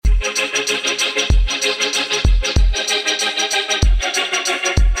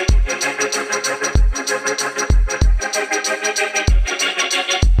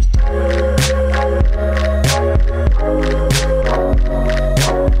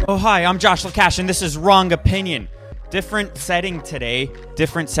Oh, hi, I'm Josh Lakash, and this is Wrong Opinion. Different setting today,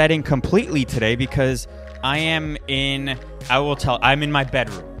 different setting completely today because I'm in my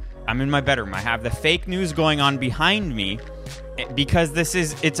bedroom. I'm in my bedroom. I have the fake news going on behind me because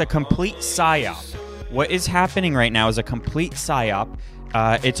it's a complete psyop. What is happening right now is a complete psyop.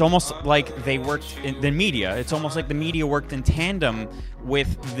 It's almost like they worked in the media. It's almost like the media worked in tandem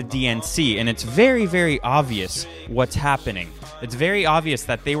with the DNC, and it's very, very obvious what's happening. It's very obvious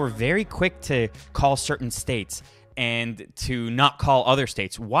that they were very quick to call certain states and to not call other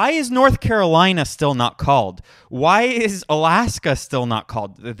states. Why is North Carolina still not called? Why is Alaska still not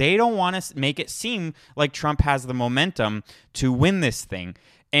called? They don't want to make it seem like Trump has the momentum to win this thing.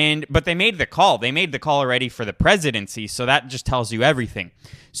 But they made the call. They made the call already for the presidency, so that just tells you everything.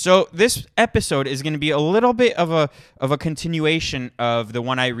 So this episode is going to be a little bit of a continuation of the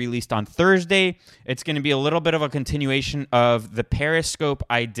one I released on Thursday. It's going to be a little bit of a continuation of the Periscope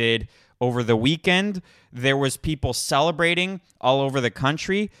I did over the weekend. There was people celebrating all over the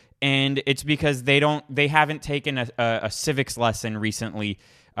country, and it's because they haven't taken a civics lesson recently.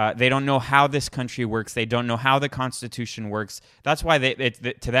 They don't know how this country works. They don't know how the Constitution works. That's why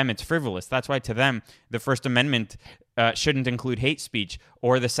to them it's frivolous. That's why to them the First Amendment shouldn't include hate speech,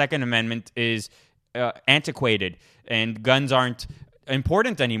 or the Second Amendment is antiquated and guns aren't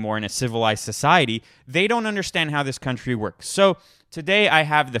important anymore in a civilized society. They don't understand how this country works. So today I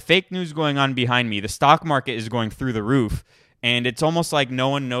have the fake news going on behind me. The stock market is going through the roof. And it's almost like no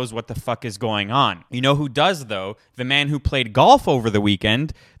one knows what the fuck is going on. You know who does, though? The man who played golf over the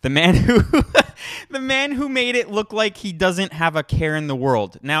weekend. The man who made it look like he doesn't have a care in the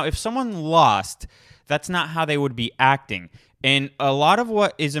world. Now, if someone lost, that's not how they would be acting. And a lot of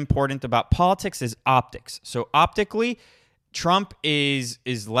what is important about politics is optics. So optically, Trump is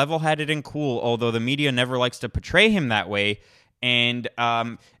level-headed and cool, although the media never likes to portray him that way.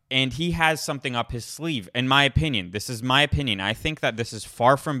 And he has something up his sleeve, in my opinion. This is my opinion. I think that this is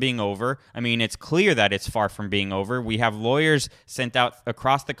far from being over. I mean, it's clear that it's far from being over. We have lawyers sent out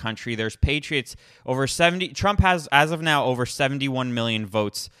across the country. There's patriots over 70. Trump has, as of now, over 71 million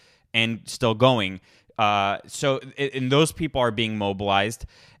votes and still going. And those people are being mobilized.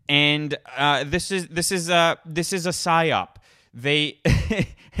 And this is a psyop.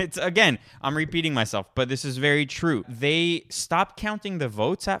 It's again, I'm repeating myself, but this is very true. They stopped counting the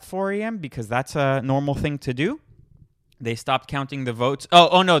votes at 4 a.m. because that's a normal thing to do. They stopped counting the votes.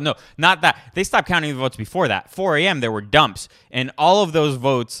 Oh, no, not that. They stopped counting the votes before that. 4 a.m. there were dumps, and all of those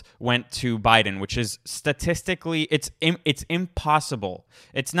votes went to Biden, which is statistically, it's impossible.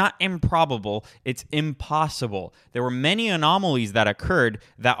 It's not improbable. It's impossible. There were many anomalies that occurred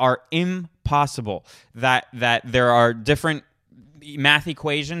that are impossible. That there are different math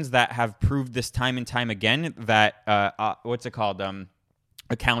equations that have proved this time and time again that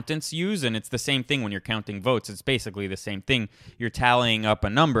accountants use, and it's the same thing when you're counting votes. It's basically the same thing. You're tallying up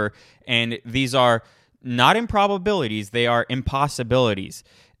a number, and these are not improbabilities, they are impossibilities.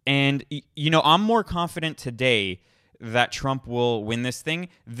 And I'm more confident today that Trump will win this thing.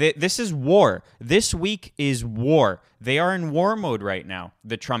 This is war. This week is war. They are in war mode right now,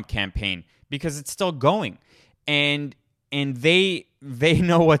 the Trump campaign, because it's still going. And they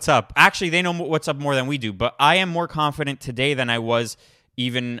know what's up. Actually, they know what's up more than we do. But I am more confident today than I was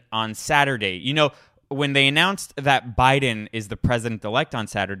even on Saturday. When they announced that Biden is the president-elect on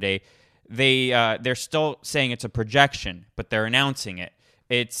Saturday, they're still saying it's a projection, but they're announcing it.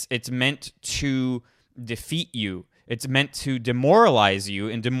 It's meant to defeat you. It's meant to demoralize you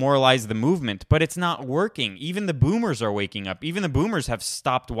and demoralize the movement, but it's not working. Even the boomers are waking up. Even the boomers have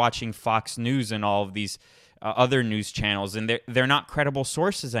stopped watching Fox News and all of these other news channels, and they're not credible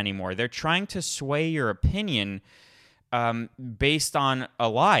sources anymore. They're trying to sway your opinion based on a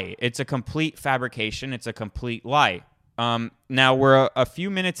lie. It's a complete fabrication. It's a complete lie. Now we're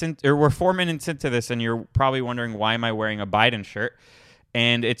we're 4 minutes into this, and you're probably wondering, why am I wearing a Biden shirt?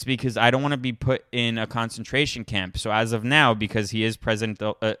 And it's because I don't want to be put in a concentration camp. So as of now, because he is president,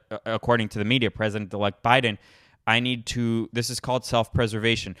 according to the media, President-elect Biden, this is called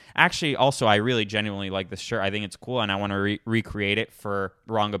self-preservation. Actually, also, I really genuinely like this shirt. I think it's cool, and I want to recreate it for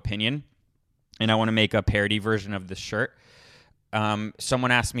Wrong Opinion. And I want to make a parody version of this shirt.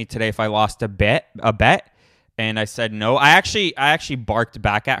 Someone asked me today if I lost a bet, and I said no. I actually barked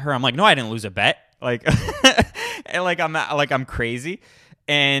back at her. I'm like, no, I didn't lose a bet. Like, I'm crazy.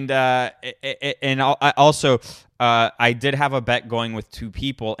 And I also I did have a bet going with two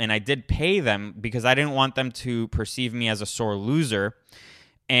people, and I did pay them because I didn't want them to perceive me as a sore loser.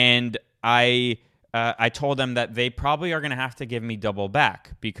 And I told them that they probably are going to have to give me double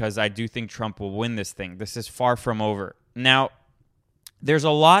back because I do think Trump will win this thing. This is far from over. Now, there's a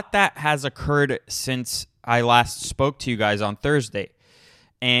lot that has occurred since I last spoke to you guys on Thursday.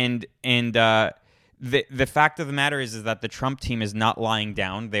 And the fact of the matter is that the Trump team is not lying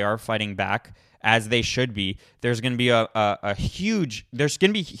down. They are fighting back, as they should be. There's going to be there's going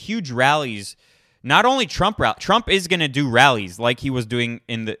to be huge rallies. Not only Trump is going to do rallies like he was doing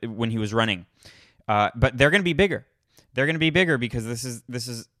when he was running, but they're going to be bigger. They're going to be bigger because this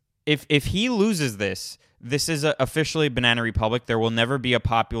is if he loses this is officially a banana republic. There will never be a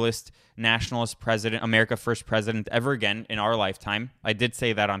populist nationalist president, America First president ever again in our lifetime. I did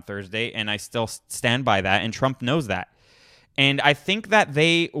say that on Thursday, and I still stand by that, and Trump knows that. And I think that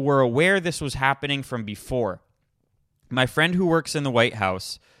they were aware this was happening from before. My friend who works in the White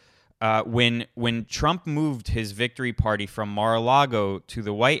House, when Trump moved his victory party from Mar-a-Lago to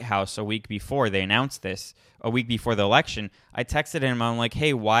the White House a week before they announced this, a week before the election, I texted him. I'm like,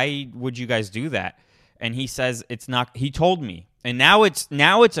 hey, why would you guys do that? And he says it's not. He told me, and now it's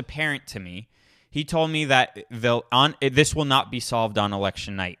apparent to me. He told me that this will not be solved on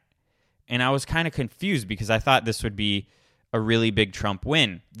election night, and I was kind of confused because I thought this would be a really big Trump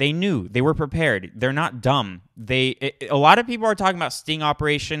win. They knew. They were prepared. They're not dumb. A lot of people are talking about sting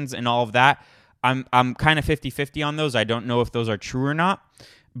operations and all of that. I'm kind of 50-50 on those. I don't know if those are true or not,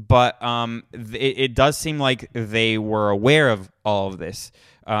 but it does seem like they were aware of all of this.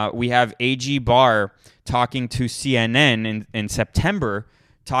 We have A.G. Barr talking to CNN in September,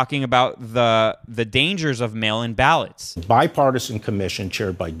 talking about the dangers of mail-in ballots. The bipartisan commission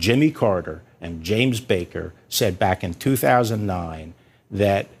chaired by Jimmy Carter and James Baker said back in 2009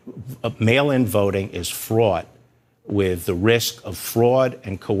 that mail-in voting is fraught with the risk of fraud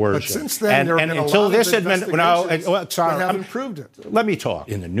and coercion. But since then, there have been until a lot this of investigations that haven't proved it. Let me talk.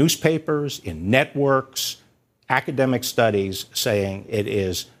 In the newspapers, in networks, academic studies saying it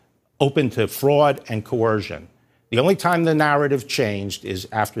is open to fraud and coercion. The only time the narrative changed is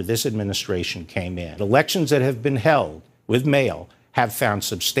after this administration came in. Elections that have been held with mail have found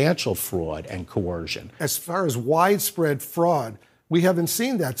substantial fraud and coercion. As far as widespread fraud, we haven't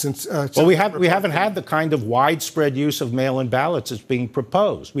seen that since. Well, we haven't had the kind of widespread use of mail-in ballots that's being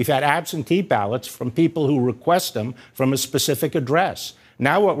proposed. We've had absentee ballots from people who request them from a specific address.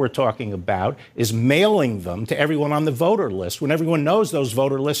 Now what we're talking about is mailing them to everyone on the voter list when everyone knows those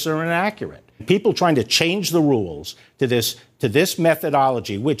voter lists are inaccurate. People trying to change the rules to this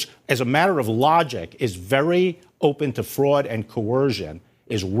methodology, which, as a matter of logic, is very open to fraud and coercion,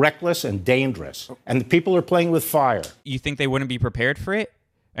 is reckless and dangerous. And the people are playing with fire. You think they wouldn't be prepared for it?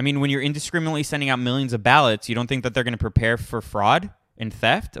 I mean, when you're indiscriminately sending out millions of ballots, you don't think that they're going to prepare for fraud and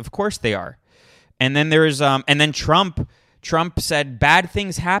theft? Of course they are. And then then Trump said bad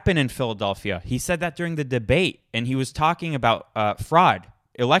things happen in Philadelphia. He said that during the debate, and he was talking about fraud,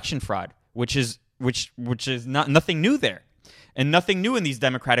 election fraud, which is nothing new there, and nothing new in these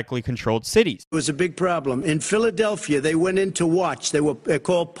democratically controlled cities. It was a big problem. In Philadelphia, they went in to watch. They're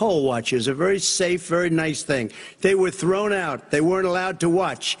called poll watchers, a very safe, very nice thing. They were thrown out. They weren't allowed to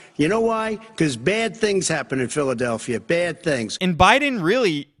watch. You know why? Because bad things happen in Philadelphia, bad things. And Biden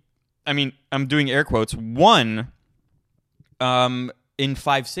really, I mean, I'm doing air quotes, won in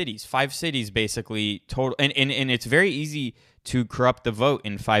 5 cities. 5 cities basically total, and it's very easy to corrupt the vote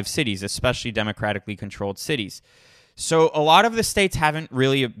in 5 cities, especially democratically controlled cities. So a lot of the states haven't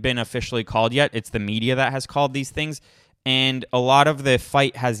really been officially called yet. It's the media that has called these things, and a lot of the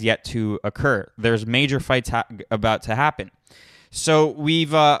fight has yet to occur. There's major fights about to happen. So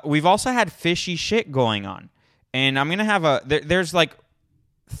we've also had fishy shit going on, and I'm gonna have there's like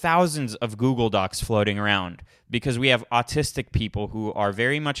thousands of Google Docs floating around because we have autistic people who are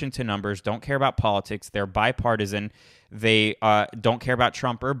very much into numbers, don't care about politics. They're bipartisan. They don't care about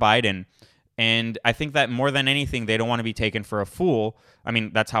Trump or Biden. And I think that more than anything, they don't want to be taken for a fool. I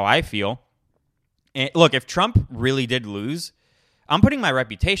mean, that's how I feel. And look, if Trump really did lose, I'm putting my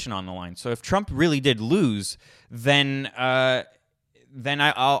reputation on the line. So if Trump really did lose, then I'll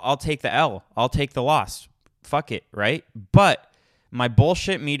take the L. I'll take the loss. Fuck it, right? But my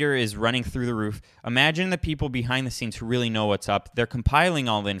bullshit meter is running through the roof. Imagine the people behind the scenes who really know what's up. They're compiling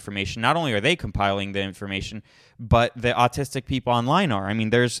all the information. Not only are they compiling the information, but the autistic people online are. I mean,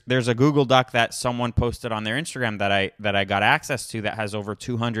 there's a Google Doc that someone posted on their Instagram that I got access to that has over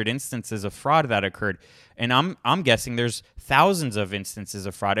 200 instances of fraud that occurred. And I'm guessing there's thousands of instances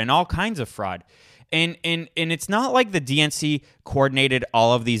of fraud and all kinds of fraud. And it's not like the DNC coordinated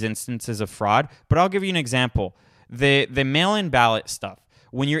all of these instances of fraud, but I'll give you an example. The mail-in ballot stuff.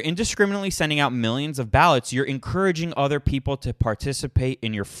 When you're indiscriminately sending out millions of ballots, you're encouraging other people to participate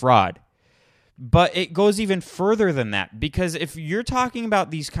in your fraud. But it goes even further than that, because if you're talking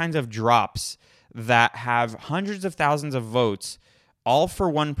about these kinds of drops that have hundreds of thousands of votes all for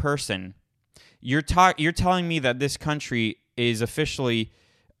one person. You're telling me that this country is officially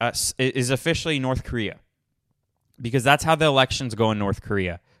North Korea, because that's how the elections go in North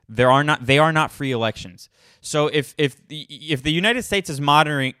Korea. They are not free elections. So if the United States is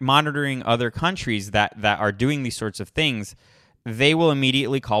monitoring other countries that are doing these sorts of things, they will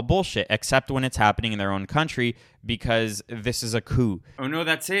immediately call bullshit, except when it's happening in their own country, because this is a coup. Oh no,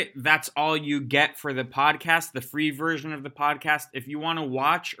 that's it. That's all you get for the podcast, the free version of the podcast. If you want to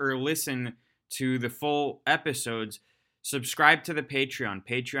watch or listen to the full episodes, subscribe to the Patreon,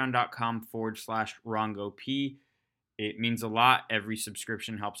 patreon.com/RongoP. It means a lot. Every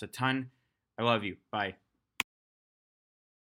subscription helps a ton. I love you. Bye.